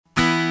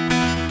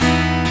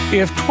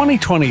If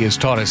 2020 has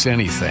taught us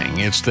anything,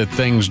 it's that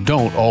things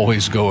don't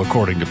always go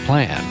according to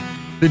plan.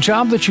 The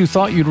job that you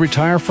thought you'd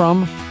retire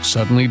from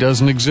suddenly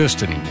doesn't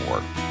exist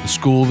anymore. The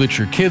school that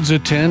your kids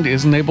attend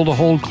isn't able to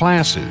hold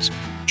classes.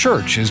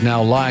 Church is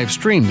now live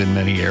streamed in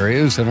many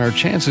areas, and our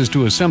chances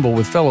to assemble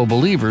with fellow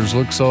believers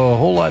looks a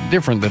whole lot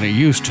different than it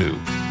used to.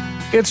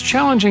 It's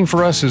challenging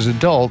for us as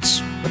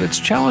adults, but it's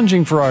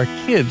challenging for our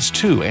kids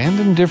too, and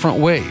in different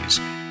ways.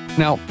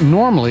 Now,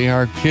 normally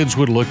our kids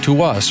would look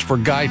to us for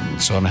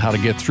guidance on how to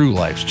get through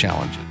life's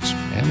challenges,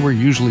 and we're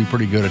usually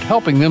pretty good at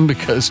helping them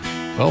because,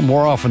 well,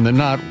 more often than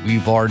not,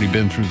 we've already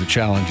been through the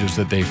challenges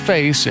that they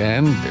face,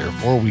 and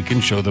therefore we can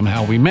show them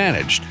how we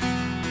managed.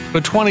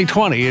 But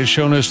 2020 has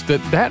shown us that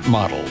that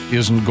model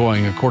isn't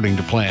going according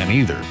to plan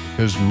either,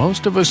 because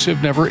most of us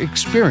have never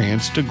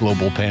experienced a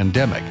global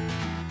pandemic.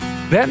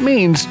 That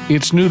means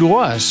it's new to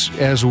us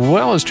as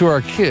well as to our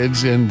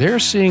kids, and they're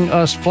seeing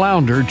us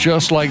flounder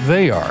just like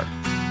they are.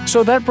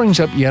 So that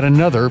brings up yet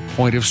another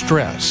point of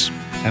stress,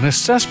 an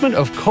assessment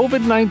of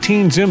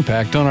COVID-19's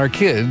impact on our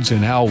kids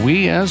and how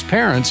we as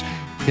parents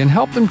can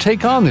help them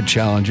take on the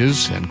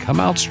challenges and come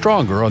out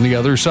stronger on the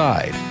other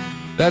side.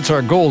 That's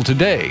our goal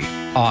today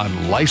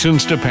on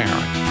Licensed to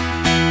Parent.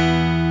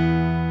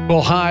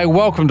 Well, hi,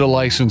 welcome to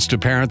Licensed to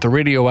Parent, the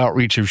radio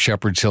outreach of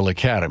Shepherd's Hill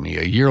Academy,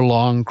 a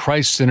year-long,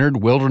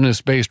 Christ-centered,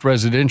 wilderness-based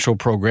residential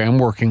program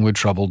working with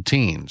troubled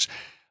teens.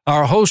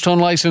 Our host on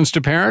Licensed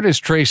to Parent is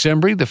Trace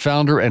Embry, the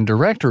founder and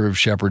director of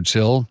Shepherd's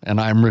Hill, and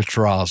I'm Rich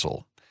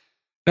Rosel.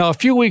 Now, a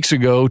few weeks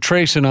ago,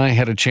 Trace and I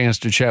had a chance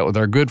to chat with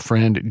our good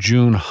friend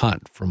June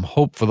Hunt from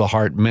Hope for the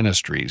Heart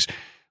Ministries.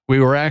 We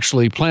were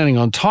actually planning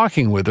on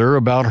talking with her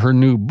about her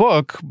new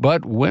book,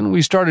 but when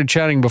we started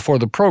chatting before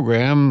the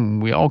program,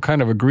 we all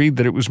kind of agreed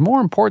that it was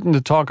more important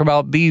to talk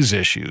about these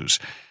issues.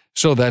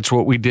 So that's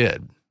what we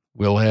did.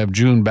 We'll have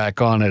June back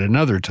on at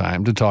another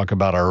time to talk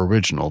about our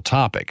original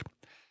topic.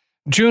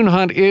 June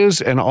Hunt is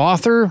an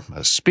author,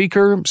 a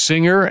speaker,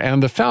 singer,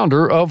 and the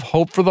founder of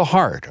Hope for the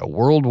Heart, a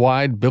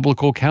worldwide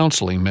biblical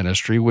counseling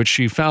ministry which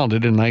she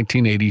founded in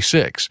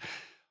 1986.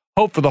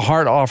 Hope for the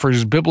Heart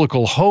offers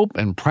biblical hope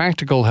and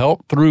practical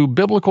help through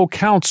biblical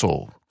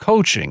counsel,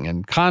 coaching,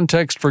 and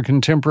context for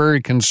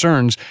contemporary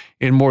concerns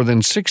in more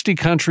than 60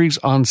 countries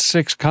on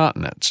 6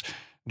 continents.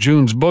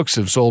 June's books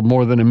have sold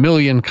more than 1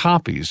 million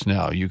copies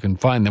now. You can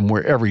find them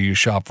wherever you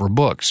shop for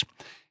books.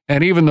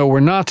 And even though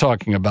we're not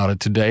talking about it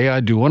today, I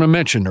do want to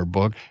mention her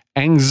book,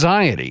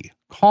 Anxiety,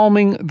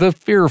 Calming the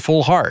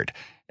Fearful Heart,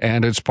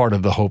 and it's part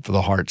of the Hope for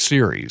the Heart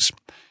series.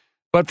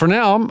 But for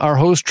now, our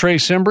host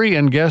Trace Embry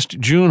and guest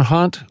June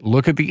Hunt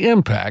look at the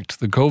impact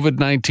the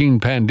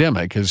COVID-19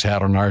 pandemic has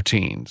had on our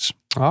teens.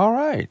 All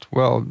right.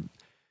 Well,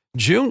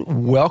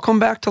 June, welcome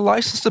back to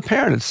Licensed to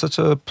Parent. It's such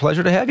a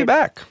pleasure to have you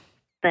back.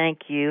 Thank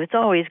you. It's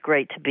always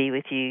great to be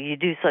with you. You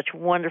do such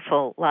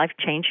wonderful,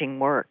 life-changing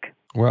work.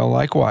 Well,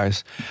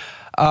 likewise.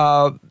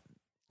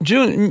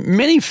 June,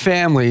 many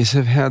families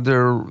have had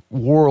their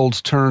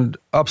worlds turned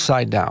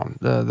upside down.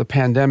 The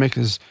pandemic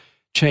has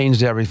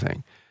changed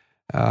everything.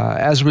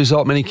 As a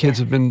result, many kids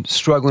have been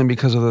struggling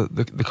because of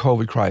the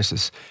COVID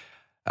crisis.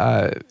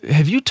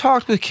 Have you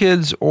talked with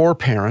kids or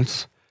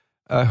parents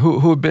who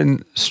have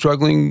been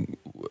struggling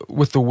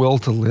with the will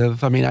to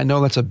live? I mean, I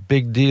know that's a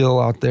big deal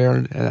out there,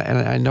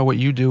 and I know what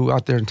you do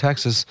out there in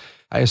Texas.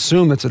 I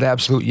assume that's an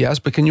absolute yes,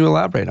 but can you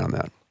elaborate on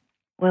that?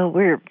 Well,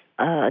 we're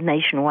a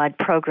nationwide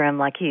program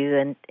like you,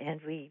 and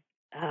we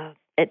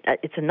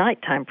it's a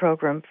nighttime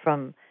program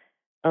from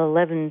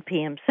 11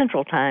 p.m.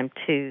 Central Time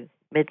to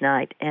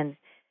midnight. And,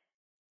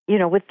 you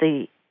know, with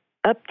the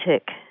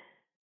uptick,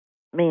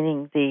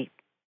 meaning the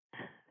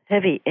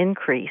heavy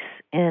increase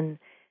in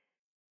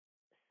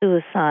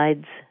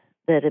suicides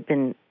that have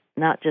been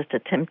not just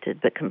attempted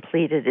but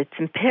completed, it's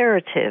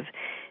imperative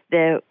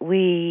that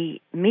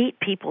we meet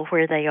people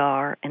where they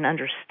are and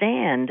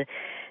understand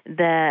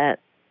that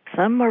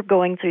some are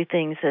going through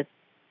things that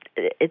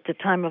at the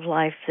time of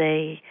life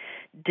they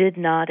did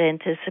not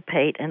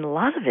anticipate, and a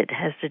lot of it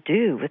has to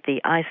do with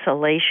the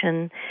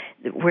isolation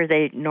where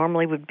they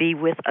normally would be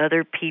with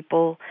other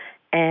people,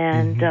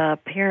 and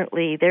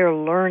apparently they're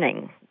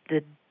learning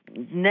the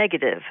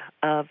negative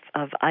of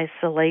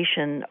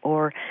isolation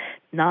or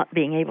not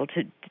being able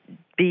to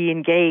be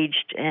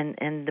engaged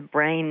and the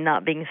brain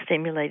not being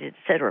stimulated,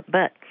 et cetera.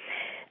 But,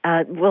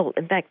 well,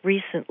 in fact,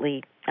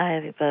 recently I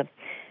have a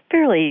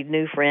fairly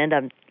new friend.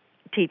 I'm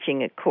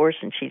teaching a course,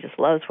 and she just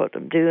loves what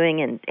I'm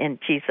doing, and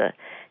she's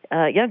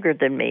younger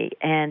than me.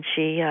 And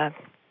she,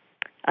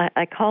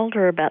 I called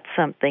her about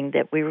something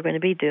that we were going to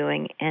be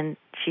doing, and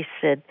she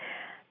said,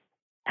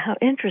 "How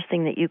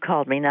interesting that you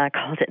called me." Now I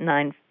called at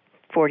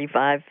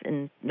 9:45,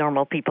 and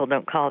normal people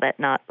don't call that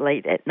not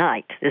late at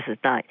night. This is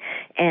night.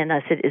 And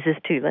I said, "Is this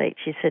too late?"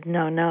 She said,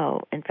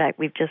 No. In fact,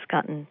 we've just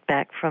gotten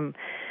back from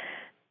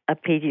a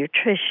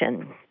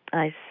pediatrician."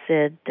 I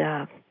said,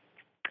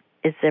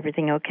 "Is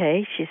everything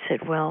okay?" She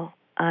said, "Well,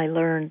 I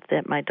learned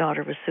that my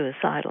daughter was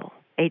suicidal,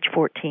 age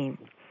 14.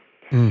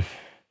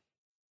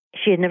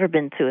 She had never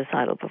been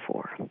suicidal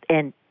before.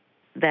 And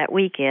that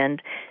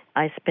weekend,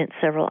 I spent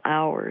several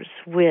hours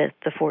with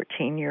the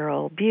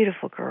 14-year-old,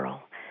 beautiful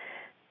girl,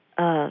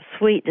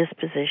 sweet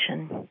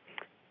disposition,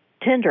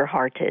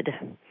 tender-hearted,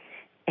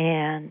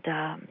 and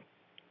I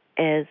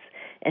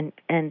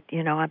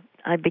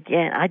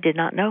did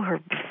not know her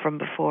from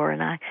before,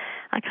 and I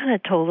kind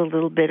of told a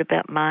little bit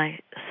about my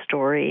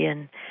story,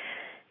 and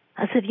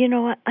I said, you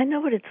know what, I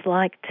know what it's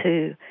like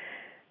to.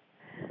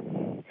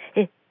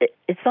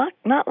 It's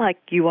not like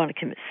you want to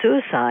commit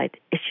suicide.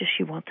 It's just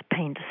you want the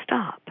pain to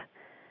stop,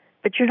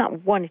 but you're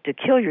not wanting to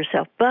kill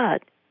yourself.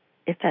 But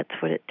if that's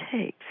what it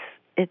takes,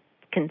 it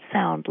can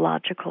sound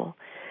logical.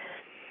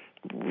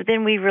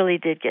 Then we really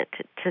did get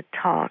to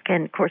talk,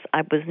 and of course,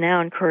 I was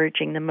now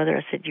encouraging the mother.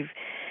 I said,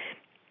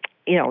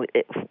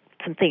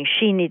 some things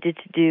she needed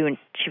to do, and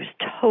she was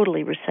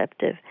totally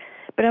receptive.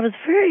 But I was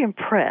very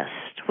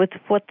impressed with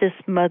what this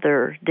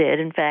mother did.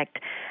 In fact,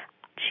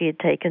 she had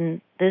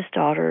taken this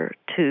daughter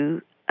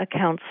to a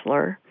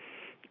counselor,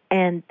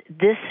 and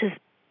this has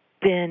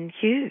been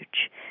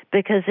huge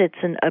because it's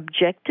an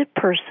objective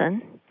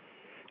person,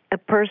 a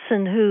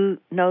person who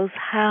knows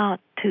how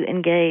to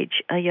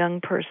engage a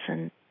young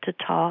person to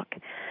talk.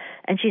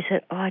 And she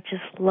said, I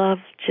just love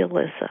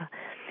Jalissa.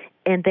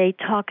 And they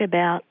talk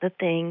about the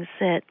things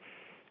that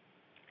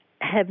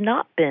have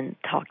not been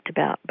talked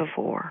about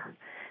before,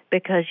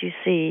 because you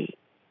see,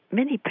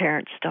 many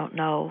parents don't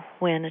know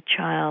when a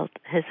child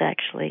has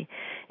actually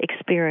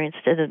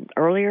experienced at an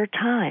earlier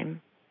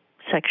time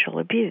sexual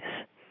abuse.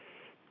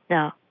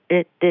 Now,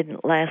 it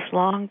didn't last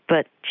long,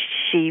 but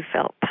she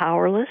felt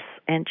powerless,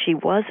 and she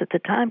was at the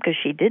time because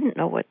she didn't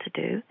know what to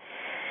do.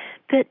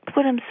 But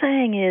what I'm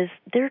saying is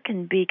there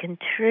can be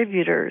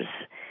contributors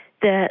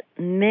that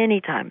many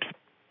times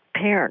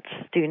parents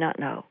do not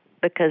know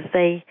because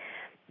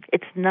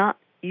it's not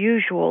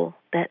usual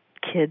that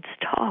kids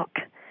talk.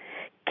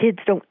 Kids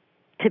don't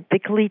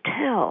typically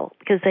tell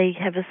because they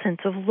have a sense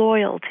of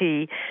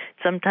loyalty,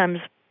 sometimes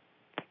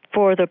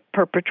for the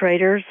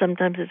perpetrator,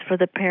 sometimes it's for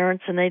the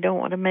parents, and they don't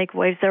want to make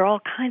waves. There are all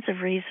kinds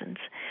of reasons.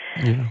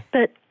 Yeah.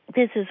 But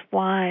this is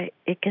why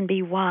it can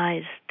be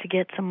wise to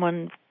get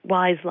someone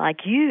wise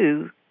like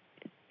you.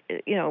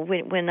 You know,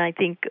 when I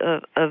think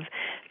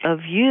of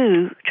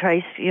you,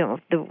 Trace,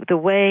 the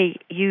way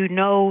you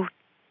know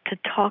to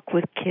talk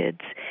with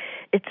kids,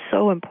 it's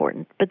so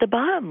important. But the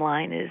bottom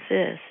line is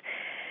this.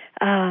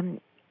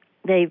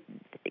 They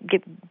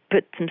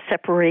put some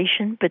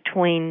separation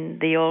between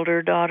the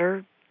older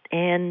daughter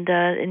and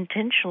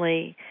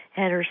intentionally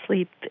had her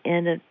sleep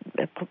in a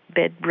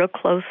bed real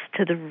close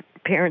to the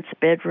parents'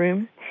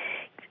 bedroom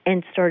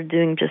and started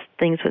doing just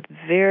things with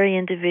very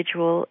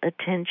individual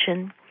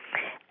attention.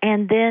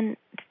 And then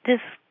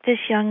this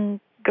young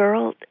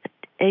girl,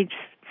 age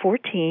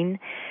 14,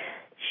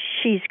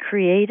 she's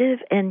creative.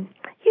 And,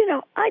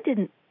 I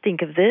didn't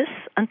think of this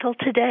until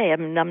today.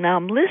 Now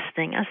I'm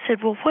listening. I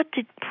said, well, what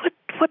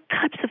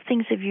types of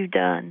things have you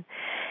done?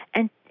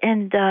 And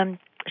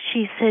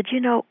she said,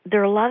 there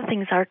are a lot of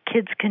things our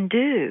kids can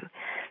do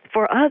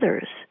for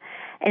others.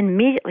 And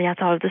immediately I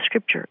thought of the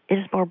scripture, it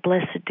is more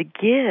blessed to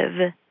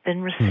give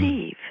than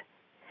receive.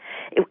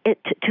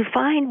 To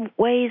find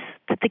ways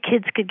that the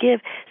kids could give.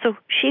 So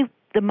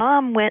the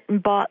mom went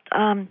and bought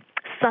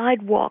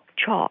sidewalk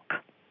chalk.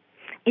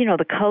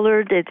 The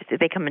color,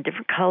 they come in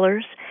different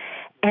colors.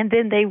 And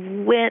then they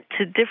went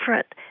to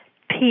different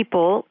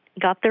people,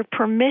 got their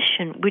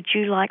permission. Would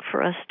you like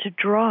for us to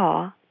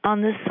draw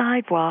on the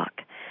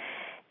sidewalk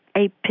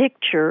a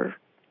picture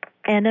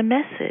and a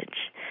message?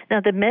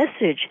 Now, the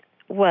message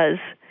was,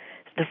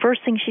 the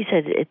first thing she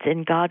said, it's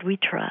in God we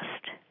trust.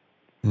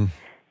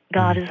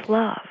 God is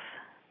love.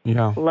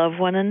 Yeah. Love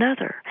one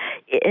another.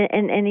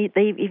 And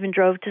they even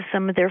drove to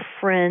some of their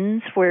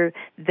friends where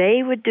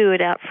they would do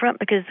it out front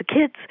because the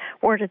kids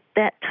weren't at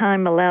that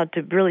time allowed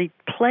to really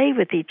play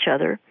with each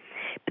other.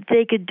 But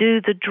they could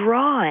do the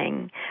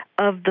drawing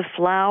of the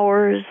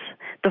flowers,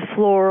 the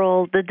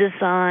floral, the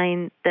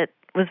design that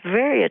was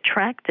very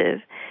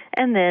attractive.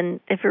 And then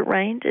if it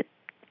rained, it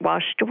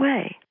washed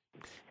away.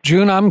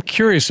 June, I'm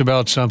curious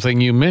about something.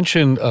 You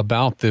mentioned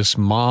about this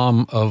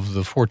mom of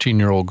the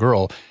 14-year-old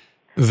girl,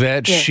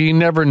 that she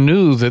never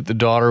knew that the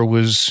daughter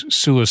was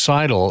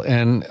suicidal.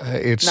 And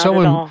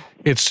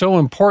it's so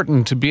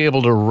important to be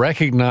able to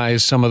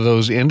recognize some of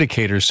those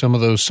indicators, some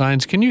of those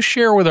signs. Can you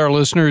share with our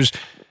listeners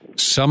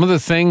some of the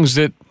things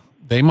that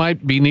they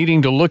might be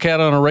needing to look at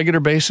on a regular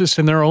basis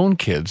in their own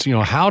kids?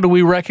 How do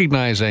we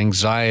recognize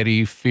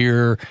anxiety,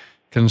 fear,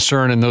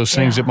 concern, and those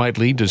things that might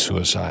lead to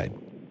suicide?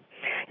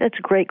 That's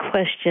a great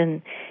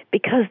question,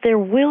 because there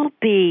will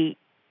be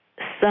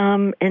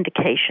some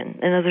indication.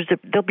 In other words,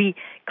 there'll be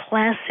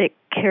classic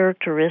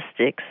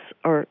characteristics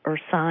or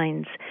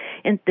signs.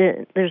 And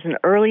there's an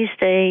early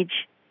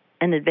stage,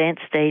 an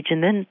advanced stage,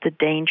 and then the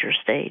danger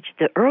stage.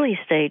 The early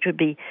stage would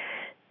be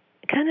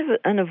kind of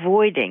an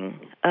avoiding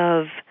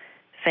of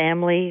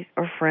family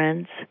or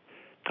friends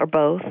or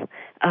both,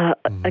 a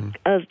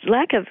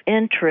lack of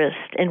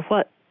interest in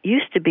what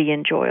used to be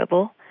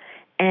enjoyable,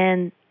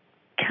 and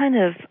kind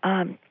of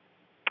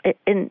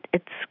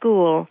at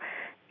school,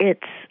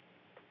 it's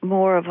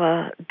more of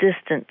a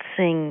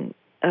distancing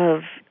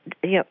of,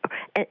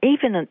 and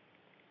even a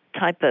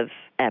type of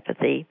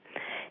apathy.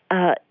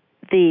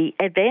 The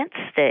advanced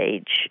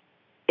stage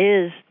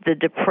is the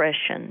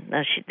depression.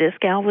 Now, this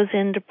gal was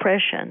in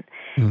depression,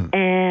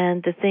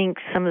 and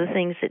some of the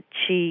things that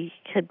she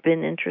had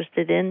been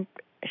interested in,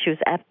 she was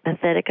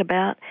apathetic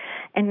about,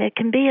 and it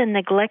can be a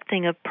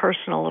neglecting of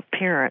personal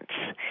appearance.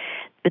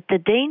 But the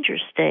danger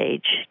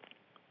stage,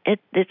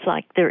 it's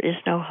like there is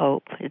no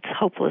hope. It's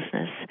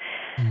hopelessness,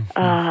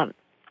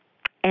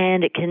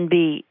 and it can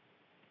be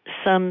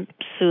some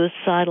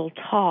suicidal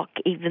talk,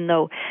 even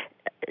though.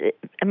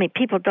 I mean,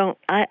 people don't.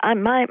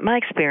 My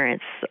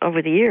experience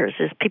over the years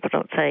is people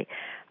don't say,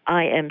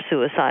 "I am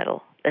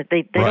suicidal."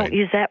 They don't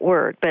use that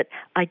word. But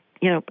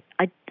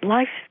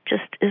life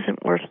just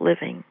isn't worth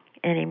living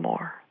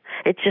anymore.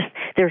 It's just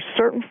there's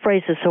certain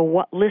phrases.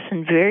 So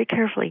listen very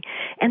carefully,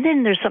 and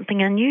then there's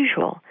something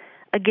unusual,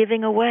 a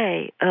giving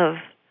away of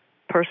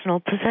personal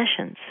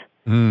possessions.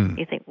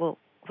 You think, well,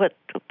 what?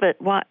 But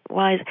why?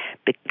 Why?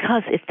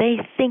 Because if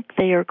they think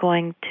they are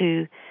going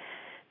to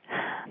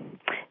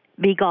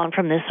be gone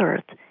from this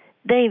earth,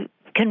 they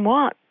can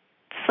want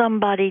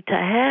somebody to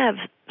have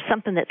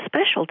something that's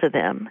special to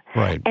them.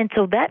 Right. And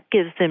so that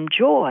gives them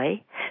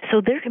joy.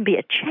 So there can be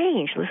a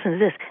change. Listen to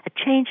this, a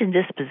change in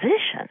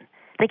disposition.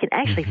 They can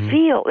actually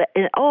feel,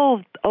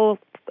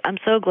 I'm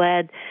so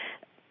glad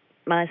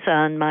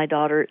my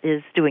daughter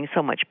is doing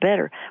so much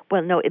better.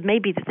 Well, no, it may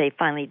be that they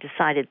finally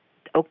decided,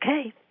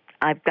 okay,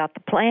 I've got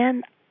the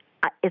plan.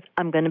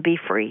 I'm going to be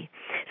free.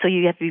 So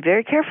you have to be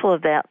very careful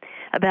of that,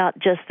 about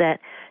just that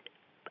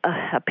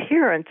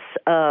appearance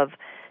of,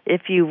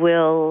 if you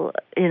will,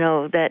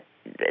 that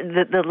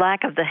the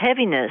lack of the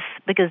heaviness,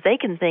 because they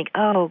can think,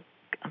 oh,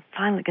 I'm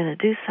finally going to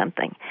do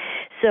something.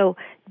 So,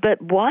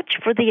 but watch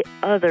for the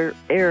other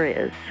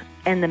areas.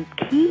 And the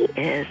key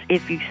is,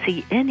 if you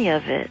see any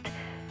of it,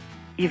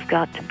 you've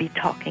got to be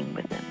talking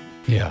with them.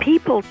 Yeah.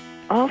 People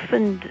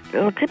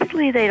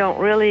typically they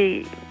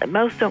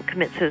most don't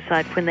commit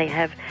suicide when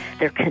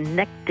they're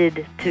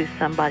connected to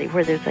somebody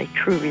where there's a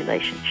true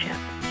relationship.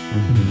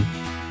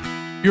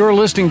 You're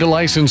listening to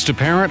Licensed to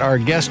Parent. Our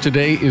guest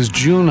today is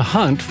June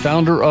Hunt,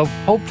 founder of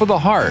Hope for the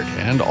Heart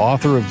and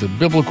author of the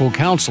Biblical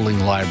Counseling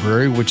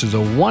Library, which is a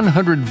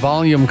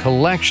 100-volume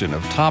collection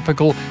of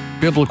topical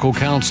biblical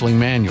counseling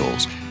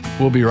manuals.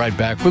 We'll be right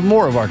back with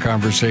more of our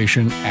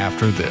conversation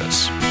after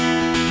this.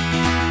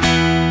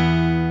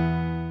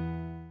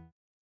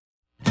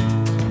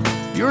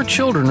 Your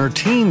children are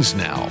teens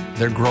now.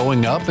 They're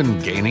growing up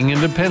and gaining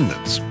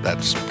independence.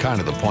 That's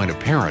kind of the point of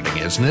parenting,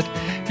 isn't it?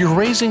 You're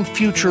raising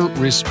future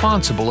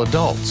responsible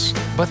adults,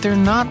 but they're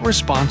not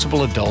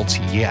responsible adults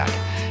yet.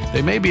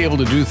 They may be able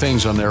to do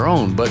things on their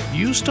own, but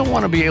you still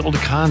want to be able to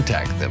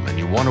contact them and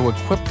you want to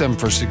equip them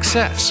for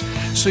success.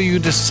 So you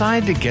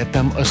decide to get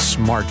them a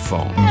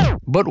smartphone.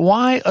 But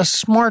why a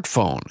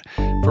smartphone?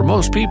 For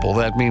most people,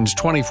 that means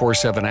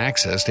 24/7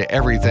 access to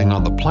everything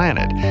on the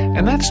planet,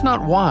 and that's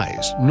not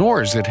wise,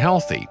 nor is it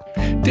healthy.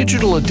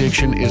 Digital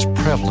addiction is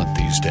prevalent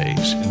these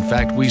days. In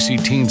fact, we see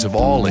teens of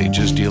all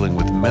ages dealing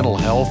with mental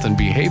health and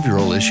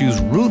behavioral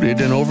issues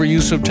rooted in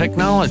overuse of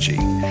technology.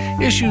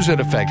 Issues that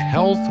affect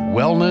health,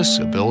 wellness,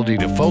 ability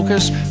to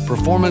focus,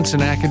 performance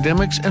in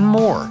academics, and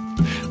more.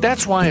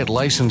 That's why at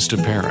Licensed to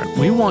Parent,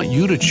 we want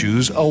you to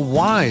choose a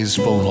wise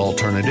phone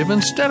alternative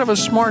instead of a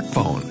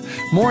smartphone.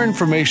 More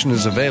information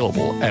is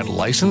available at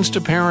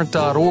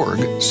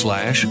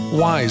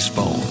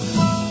licensedtoparent.org/wisephone.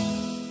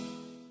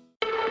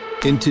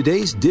 In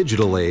today's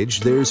digital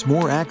age, there's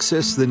more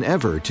access than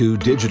ever to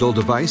digital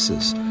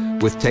devices.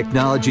 With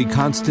technology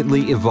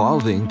constantly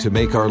evolving to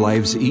make our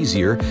lives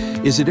easier,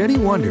 is it any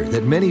wonder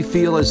that many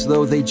feel as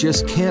though they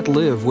just can't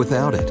live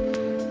without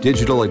it?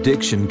 Digital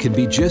addiction can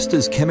be just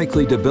as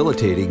chemically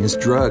debilitating as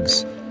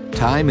drugs.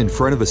 Time in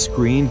front of a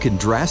screen can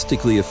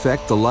drastically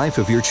affect the life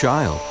of your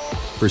child.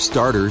 For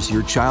starters,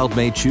 your child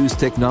may choose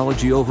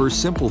technology over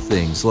simple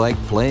things like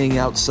playing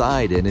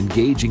outside and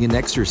engaging in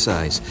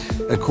exercise,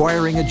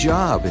 acquiring a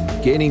job,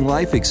 and gaining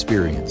life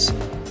experience.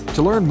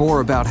 To learn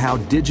more about how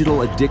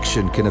digital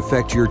addiction can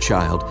affect your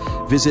child,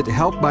 visit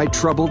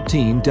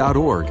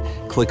helpmytroubledteen.org,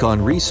 click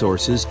on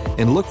Resources,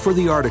 and look for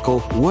the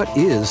article, What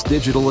is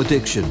Digital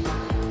Addiction?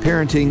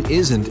 Parenting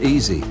isn't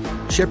easy.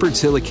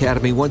 Shepherd's Hill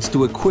Academy wants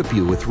to equip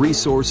you with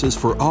resources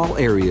for all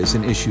areas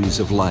and issues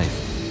of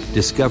life.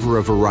 Discover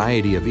a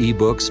variety of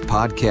ebooks,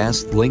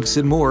 podcasts, links,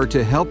 and more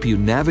to help you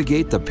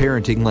navigate the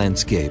parenting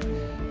landscape.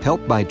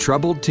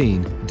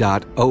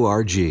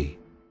 helpmytroubledteen.org.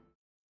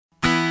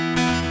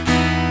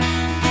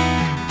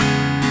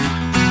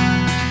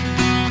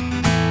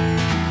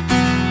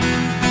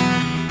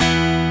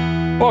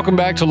 Welcome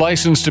back to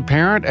Licensed to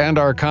Parent and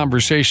our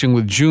conversation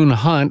with June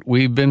Hunt.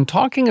 We've been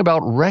talking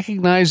about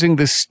recognizing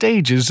the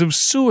stages of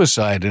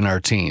suicide in our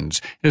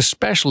teens,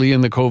 especially in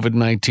the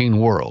COVID-19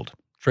 world.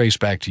 Trace,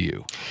 back to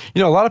you.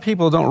 A lot of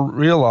people don't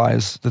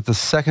realize that the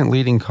second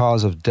leading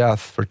cause of death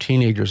for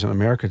teenagers in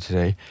America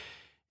today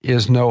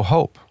is no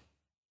hope.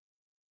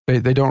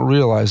 They don't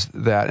realize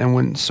that. And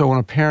when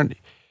a parent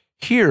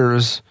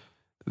hears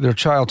their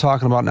child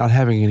talking about not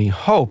having any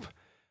hope,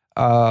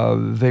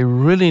 they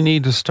really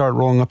need to start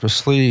rolling up their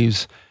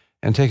sleeves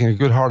and taking a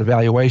good hard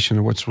evaluation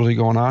of what's really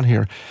going on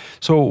here.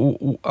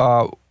 So,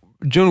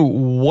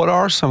 June, what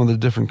are some of the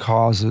different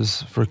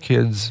causes for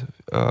kids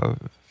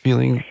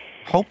feeling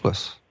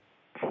hopeless?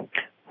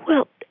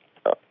 Well,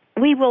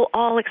 we will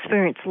all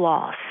experience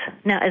loss.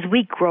 Now, as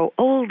we grow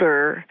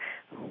older,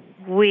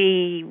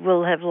 we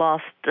will have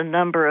lost a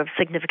number of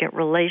significant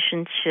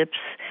relationships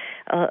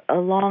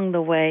along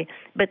the way.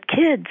 But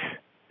kids,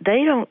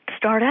 they don't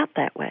start out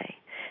that way,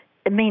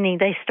 meaning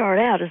they start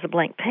out as a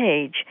blank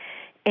page.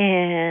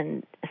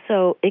 And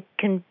so it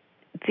can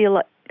feel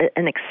like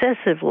an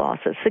excessive loss,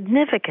 a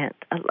significant.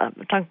 I'm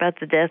talking about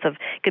the death of,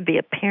 could be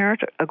a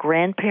parent, a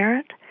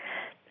grandparent,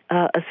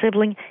 a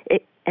sibling,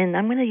 and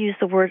I'm going to use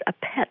the word a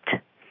pet.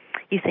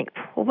 You think,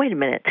 well, wait a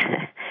minute,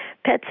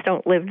 pets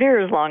don't live near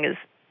as long as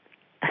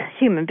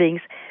human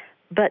beings,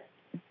 but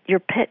your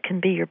pet can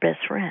be your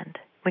best friend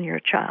when you're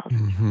a child.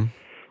 Mm-hmm.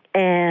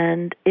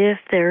 And if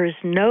there's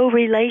no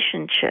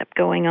relationship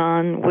going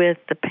on with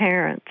the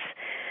parents,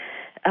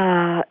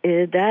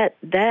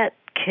 that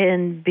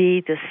can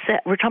be the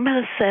set. We're talking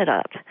about a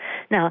setup.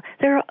 Now,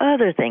 there are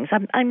other things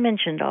I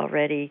mentioned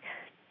already.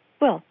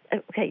 Well,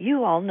 okay,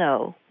 you all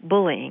know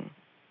bullying.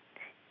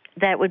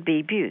 That would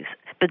be abuse.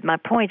 But my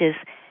point is,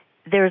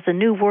 there's a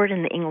new word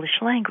in the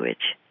English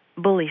language,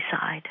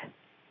 bullycide.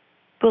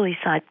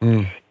 Bullycide.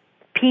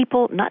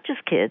 People, not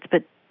just kids,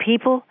 but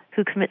people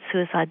who commit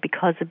suicide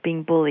because of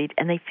being bullied,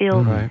 and they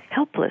feel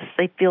helpless.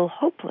 They feel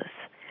hopeless.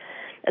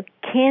 It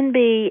can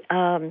be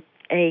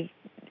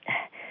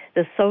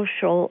the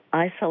social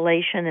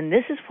isolation, and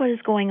this is what is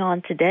going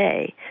on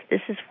today.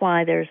 This is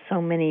why there's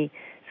so many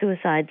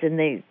suicides, and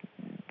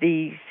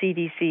the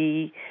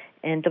CDC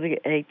and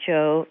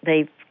WHO,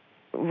 they've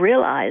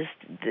realized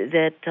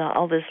that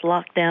all this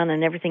lockdown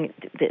and everything,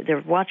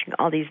 they're watching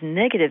all these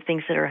negative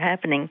things that are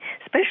happening,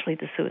 especially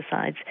the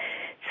suicides.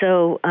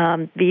 So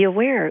be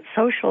aware,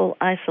 social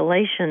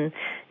isolation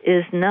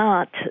is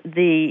not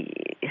the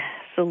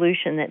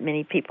solution that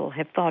many people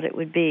have thought it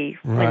would be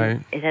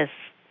when it has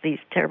these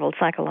terrible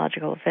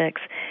psychological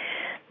effects.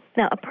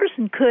 Now, a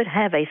person could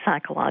have a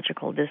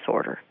psychological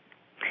disorder.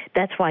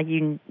 That's why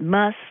you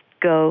must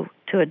go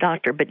to a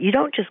doctor, but you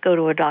don't just go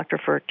to a doctor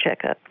for a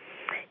checkup.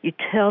 You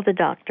tell the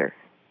doctor,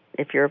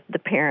 if you're the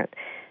parent,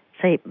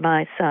 say,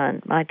 my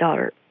son, my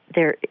daughter,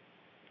 there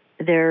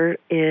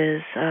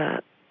is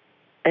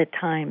at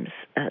times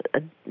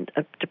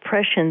a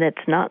depression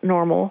that's not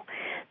normal,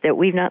 that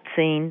we've not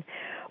seen,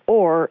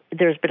 or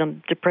there's been a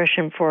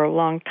depression for a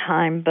long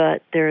time,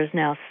 but there is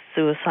now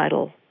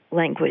suicidal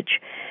language.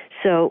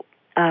 So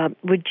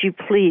would you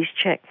please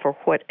check for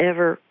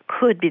whatever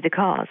could be the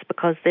cause,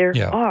 because there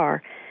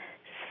are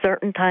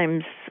certain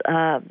times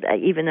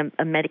even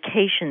a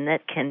medication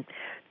that can,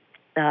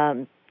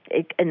 and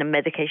the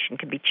medication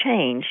can be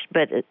changed,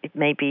 but it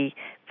may be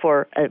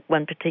for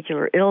one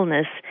particular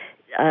illness,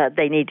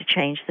 they need to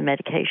change the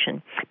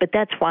medication. But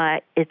that's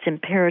why it's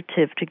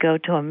imperative to go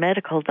to a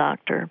medical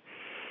doctor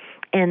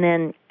and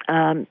then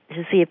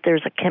to see if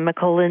there's a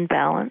chemical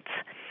imbalance.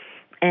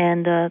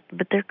 And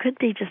but there could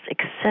be just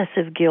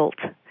excessive guilt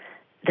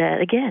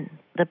that, again,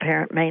 the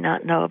parent may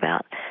not know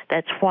about.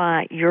 That's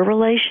why your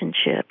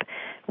relationship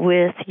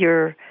with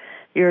your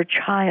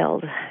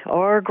child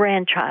or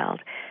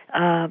grandchild,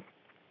 I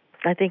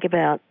think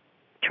about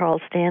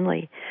Charles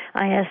Stanley.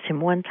 I asked him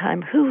one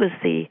time, who was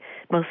the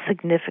most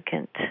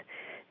significant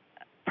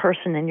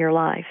person in your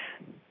life?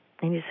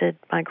 And he said,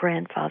 my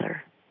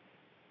grandfather,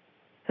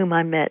 whom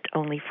I met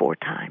only 4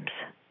 times.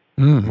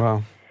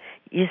 Wow.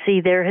 You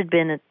see, there had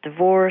been a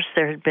divorce,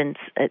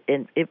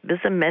 it was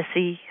a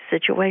messy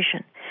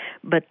situation.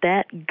 But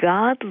that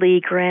godly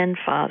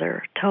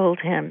grandfather told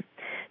him,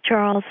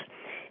 Charles,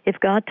 if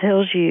God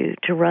tells you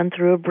to run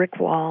through a brick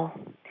wall,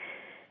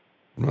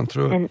 run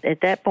through it. And at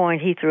that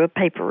point, he threw a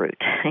paper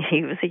route.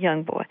 He was a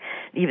young boy.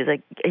 He was a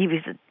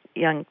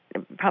young,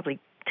 probably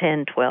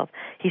 10, 12.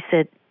 He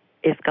said,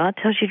 if God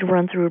tells you to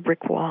run through a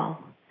brick wall,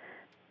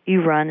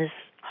 you run as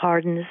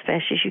hard and as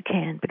fast as you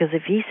can, because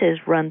if he says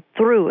run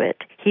through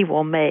it, he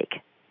will make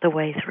the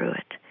way through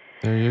it.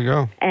 There you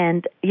go.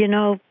 And,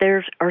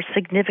 there are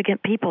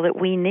significant people that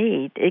we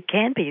need. It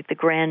can be the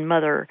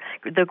grandmother,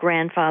 the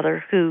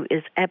grandfather, who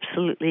is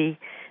absolutely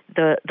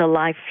the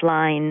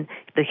lifeline,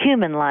 the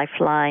human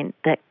lifeline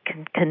that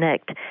can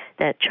connect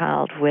that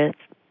child with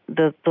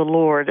the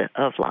Lord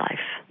of life.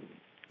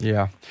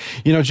 Yeah.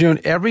 June,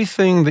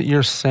 everything that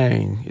you're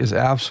saying is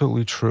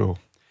absolutely true.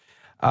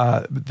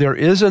 There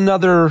is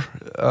another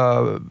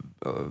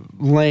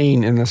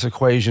lane in this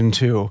equation,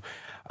 too.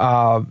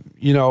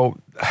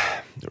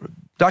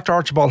 Dr.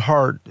 Archibald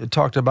Hart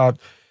talked about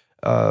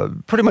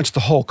pretty much the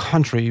whole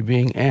country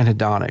being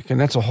anhedonic, and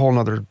that's a whole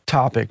other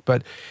topic.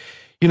 But,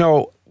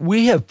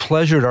 we have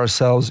pleasured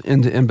ourselves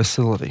into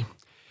imbecility.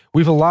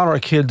 We've allowed our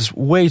kids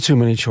way too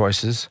many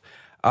choices.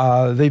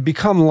 They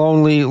become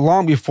lonely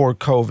long before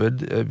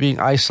COVID, being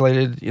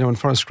isolated, in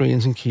front of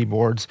screens and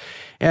keyboards.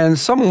 And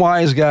some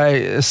wise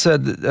guy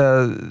said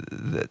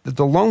that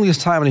the loneliest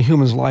time in a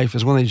human's life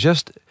is when they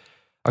just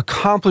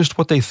accomplished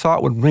what they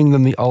thought would bring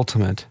them the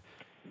ultimate.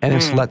 and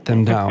it's let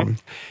them down.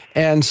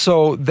 And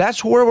so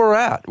that's where we're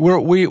at.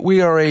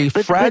 We are a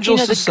fragile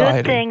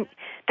society.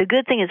 The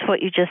good thing is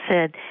what you just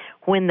said.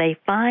 When they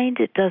find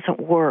it doesn't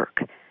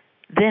work,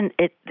 then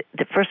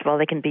first of all,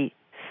 they can be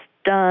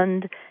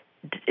stunned,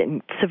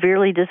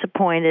 severely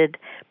disappointed,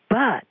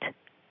 but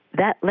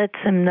that lets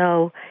them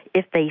know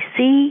if they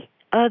see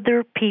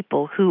other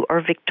people who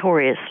are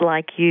victorious,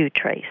 like you,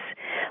 Trace,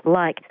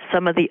 like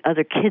some of the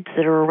other kids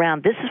that are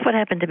around. This is what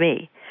happened to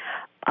me.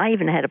 I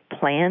even had a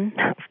plan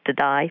to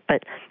die,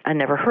 but I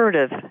never heard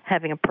of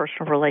having a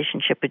personal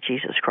relationship with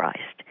Jesus Christ.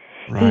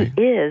 Right.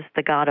 He is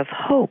the God of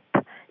hope.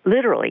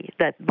 Literally,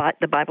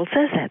 the Bible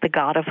says that, the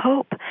God of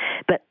hope.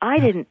 But I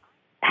didn't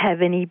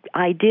have any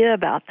idea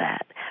about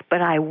that.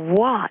 But I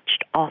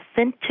watched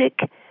authentic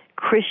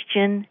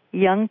Christian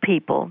young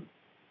people,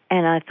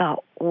 and I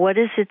thought, what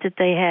is it that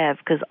they have?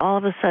 Because all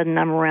of a sudden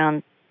I'm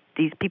around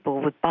these people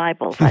with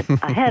Bibles.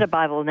 I had a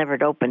Bible, never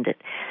had opened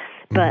it.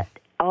 But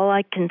all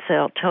I can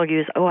tell you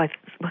is,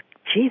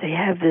 they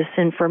have this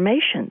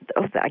information.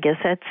 Oh, I guess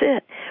that's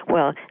it.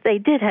 Well, they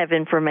did have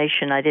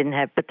information I didn't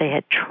have, but they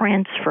had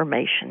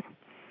transformation.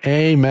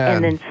 Amen.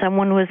 And then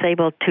someone was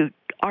able to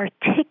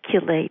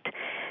articulate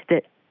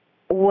that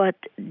what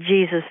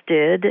Jesus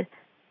did,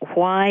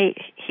 why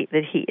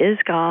that he is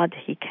God,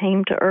 he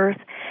came to earth,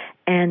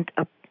 and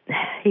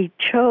he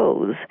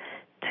chose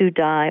to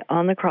die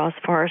on the cross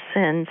for our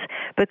sins,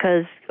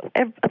 because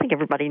I think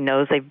everybody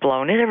knows they've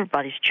blown it.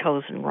 Everybody's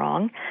chosen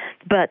wrong.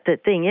 But the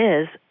thing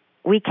is,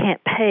 we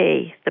can't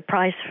pay the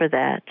price for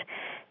that.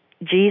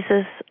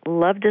 Jesus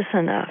loved us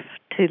enough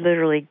to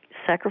literally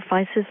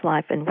sacrifice his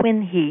life, and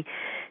when he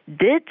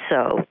did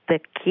so, the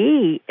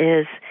key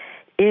is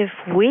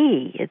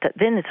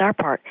then it's our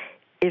part,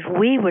 if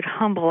we would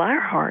humble our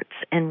hearts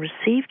and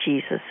receive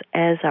Jesus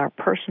as our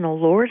personal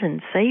Lord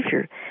and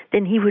Savior,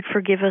 then he would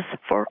forgive us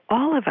for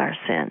all of our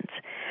sins.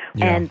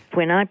 Yeah. And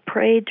when I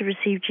prayed to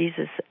receive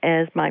Jesus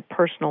as my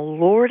personal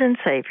Lord and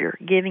Savior,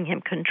 giving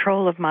him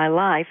control of my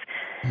life,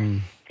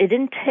 it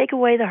didn't take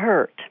away the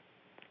hurt,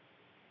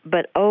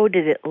 but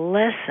did it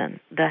lessen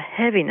the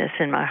heaviness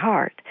in my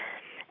heart.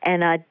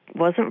 And I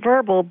wasn't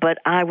verbal, but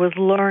I was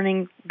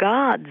learning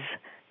God's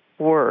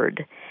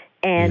word.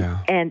 And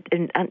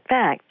in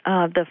fact,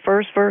 the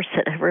first verse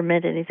that ever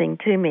meant anything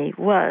to me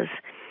was,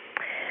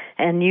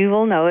 and you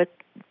will know it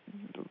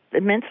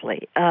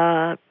immensely,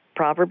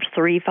 Proverbs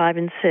 3, 5,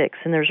 and 6.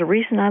 And there's a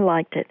reason I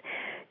liked it.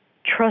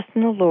 Trust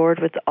in the Lord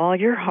with all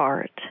your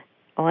heart.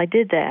 Well, I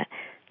did that.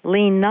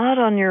 Lean not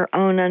on your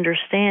own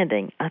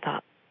understanding. I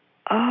thought,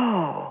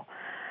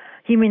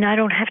 you mean I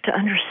don't have to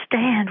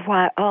understand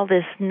why all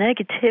this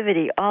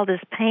negativity, all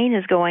this pain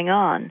is going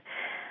on?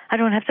 I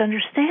don't have to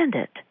understand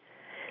it.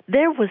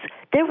 There was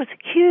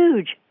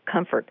huge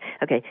comfort.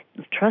 Okay,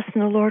 trust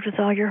in the Lord with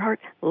all your heart.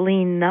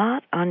 Lean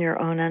not on your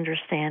own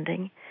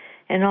understanding.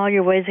 In all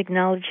your ways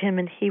acknowledge him,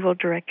 and he will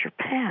direct your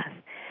path.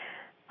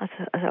 I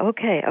said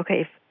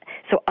okay.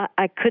 So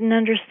I couldn't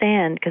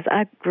understand, because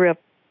I grew up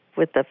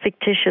with a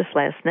fictitious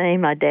last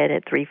name. My dad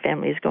had 3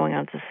 families going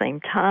on at the same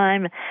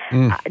time.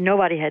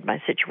 Nobody had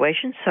my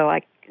situation, so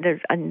I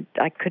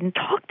couldn't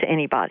talk to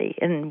anybody,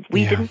 and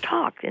we didn't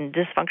talk. In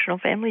dysfunctional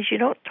families, you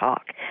don't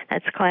talk.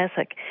 That's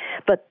classic.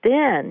 But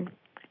then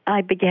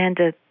I began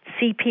to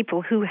see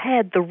people who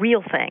had the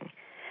real thing.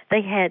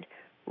 They had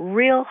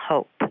real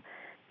hope.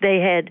 They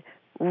had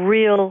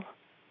real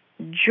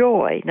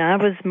joy. Now, I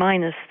was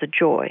minus the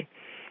joy,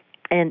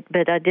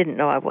 but I didn't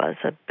know I was.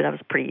 But I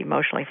was pretty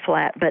emotionally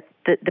flat. But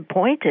the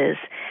point is,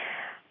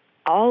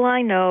 all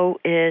I know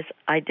is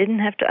I didn't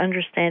have to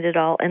understand it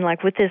all. And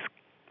like with this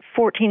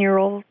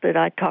 14-year-old that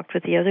I talked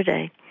with the other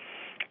day,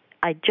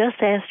 I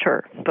just asked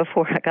her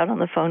before I got on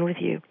the phone with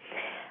you,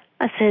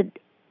 I said,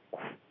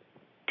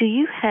 do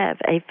you have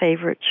a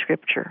favorite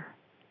scripture?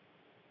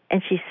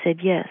 And she said,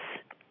 yes,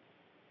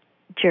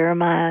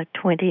 Jeremiah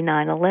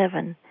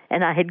 29:11.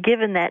 And I had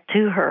given that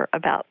to her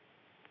about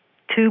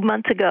 2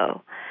 months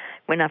ago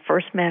when I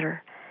first met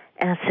her.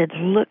 And I said,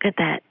 look at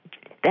that.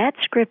 That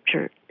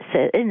scripture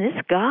says, and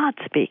it's God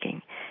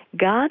speaking.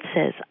 God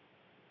says,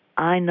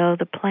 I know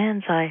the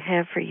plans I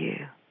have for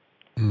you.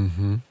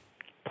 Mm-hmm.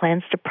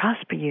 Plans to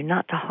prosper you,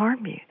 not to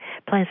harm you.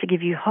 Plans to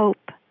give you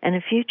hope and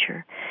a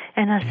future.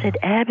 And I said,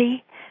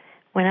 Abby,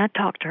 when I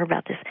talked to her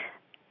about this,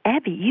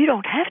 Abby, you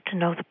don't have to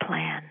know the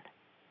plan.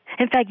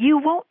 In fact, you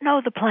won't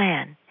know the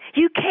plan.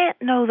 You can't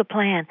know the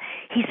plan.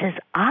 He says,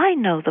 I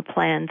know the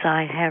plans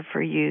I have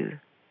for you.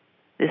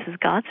 This is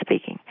God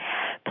speaking.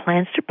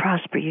 Plans to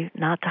prosper you,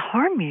 not to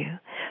harm you.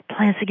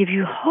 Plans to give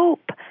you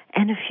hope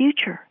and a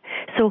future.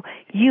 So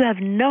you have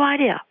no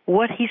idea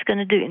what he's going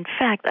to do. In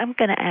fact, I'm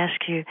going to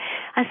ask you,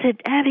 I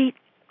said, Abby,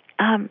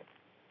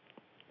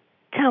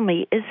 tell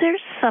me, is there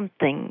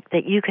something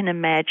that you can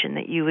imagine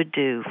that you would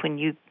do when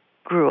you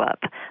grew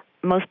up?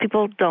 Most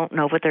people don't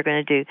know what they're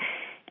going to do.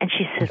 And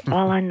she said,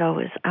 all I know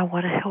is I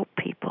want to help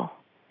people.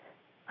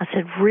 I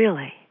said,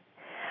 really?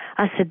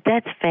 I said,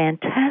 that's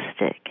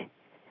fantastic.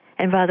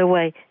 And by the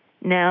way,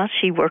 now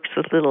she works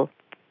with little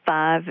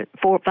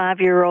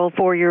 5-year-old,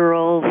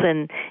 4-year-olds,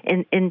 and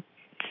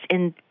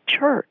in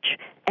church.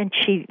 And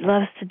she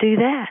loves to do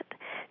that.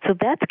 So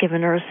that's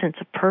given her a sense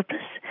of purpose.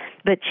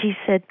 But she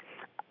said,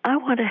 I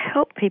want to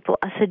help people.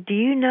 I said, do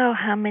you know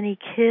how many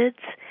kids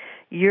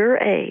your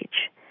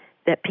age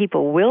that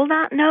people will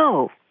not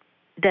know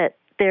that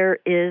there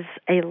is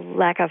a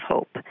lack of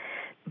hope,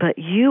 but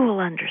you will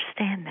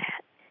understand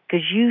that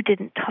because you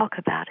didn't talk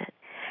about it.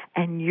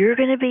 And you're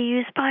going to be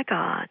used by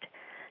God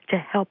to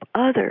help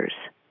others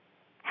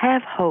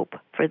have hope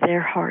for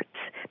their hearts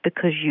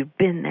because you've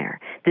been there.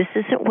 This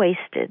isn't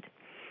wasted.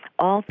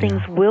 All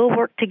things will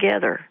work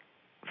together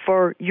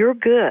for your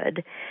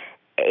good,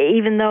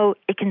 even though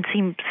it can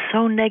seem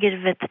so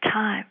negative at the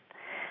time.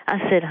 I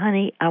said,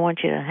 honey, I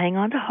want you to hang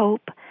on to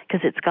hope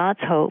because it's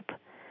God's hope.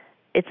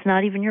 It's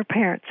not even your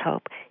parents'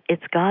 hope.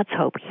 It's God's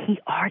hope. He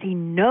already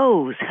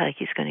knows how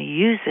He's going to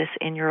use this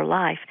in your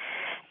life.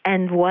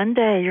 And one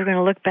day you're going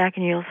to look back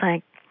and you'll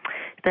think,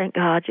 thank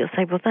God. You'll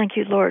say, well, thank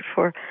you, Lord,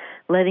 for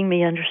letting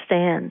me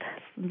understand,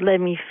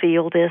 letting me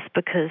feel this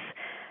because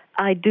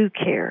I do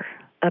care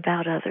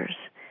about others.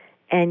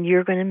 And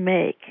you're going to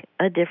make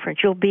a difference.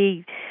 You'll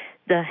be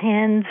the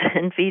hands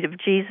and feet of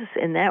Jesus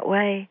in that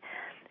way,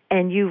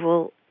 and you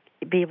will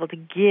be able to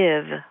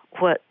give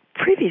what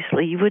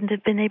previously you wouldn't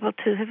have been able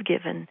to have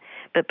given.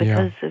 But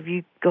because of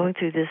you going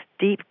through this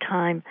deep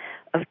time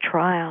of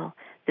trial,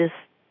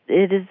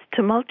 it is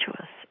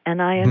tumultuous,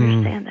 and I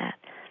understand that.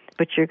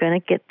 But you're going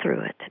to get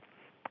through it.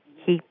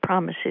 He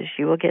promises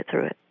you will get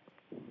through it.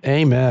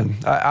 Amen.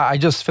 I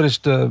just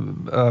finished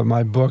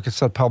my book.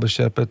 It's not published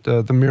yet, but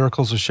The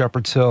Miracles of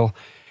Shepherd's Hill.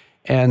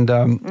 And,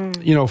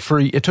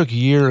 it took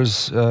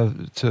years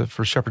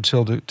for Shepherd's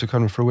Hill to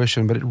come to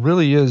fruition, but it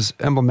really is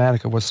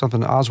emblematic of what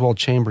something Oswald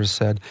Chambers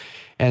said.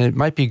 And it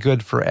might be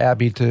good for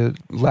Abby to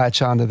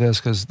latch onto this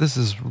because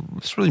this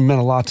really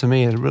meant a lot to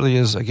me. It really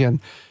is, again,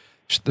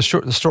 the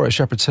story of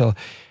Shepherd's Hill.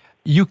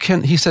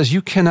 He says,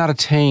 you cannot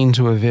attain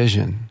to a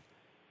vision.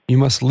 You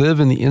must live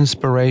in the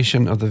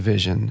inspiration of the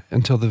vision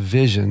until the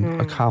vision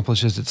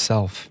accomplishes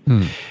itself.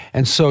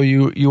 And so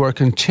you are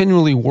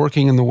continually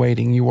working in the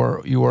waiting. You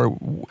are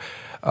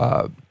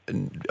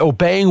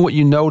obeying what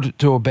you know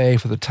to obey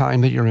for the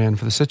time that you're in,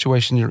 for the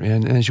situation you're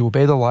in. And as you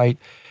obey the light,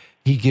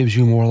 He gives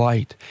you more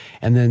light.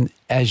 And then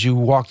as you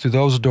walk through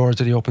those doors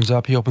that He opens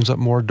up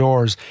more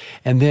doors.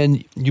 And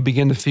then you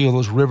begin to feel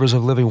those rivers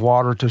of living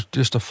water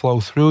just to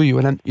flow through you.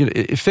 And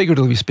then,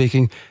 figuratively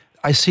speaking,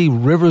 I see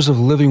rivers of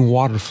living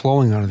water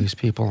flowing out of these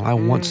people. And I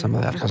want some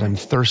of that because I'm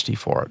thirsty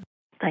for it.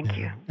 Thank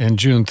you. And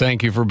June,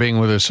 thank you for being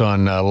with us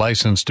on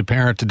Licensed to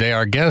Parent today.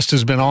 Our guest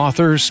has been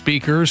author,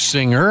 speaker,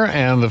 singer,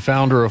 and the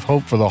founder of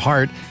Hope for the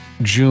Heart,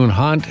 June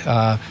Hunt.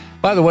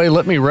 By the way,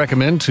 let me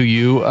recommend to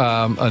you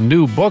a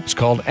new book. It's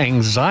called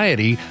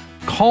Anxiety,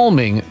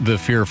 Calming the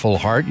Fearful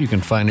Heart. You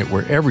can find it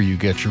wherever you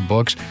get your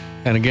books.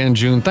 And again,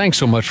 June, thanks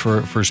so much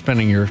for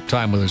spending your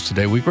time with us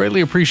today. We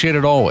greatly appreciate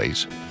it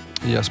always.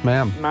 Yes,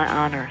 ma'am. My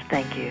honor.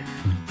 Thank you.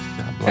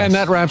 And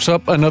that wraps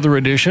up another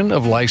edition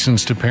of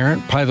Licensed to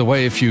Parent. By the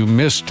way, if you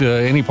missed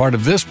any part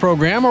of this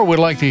program or would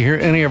like to hear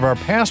any of our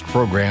past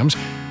programs,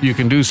 you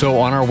can do so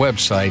on our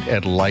website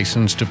at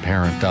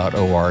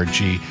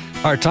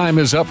licensedtoparent.org. Our time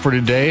is up for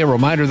today. A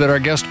reminder that our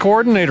guest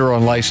coordinator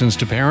on Licensed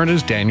to Parent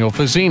is Daniel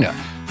Fazina.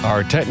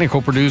 Our technical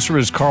producer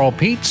is Carl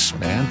Peets.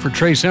 And for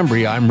Trace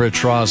Embry, I'm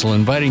Rich Rosell,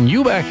 inviting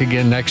you back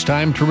again next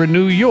time to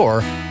renew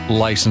your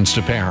License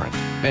to Parent.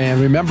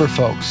 And remember,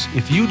 folks,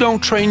 if you don't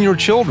train your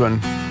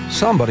children,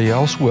 somebody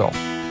else will.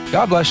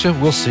 God bless you.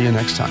 We'll see you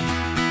next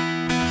time.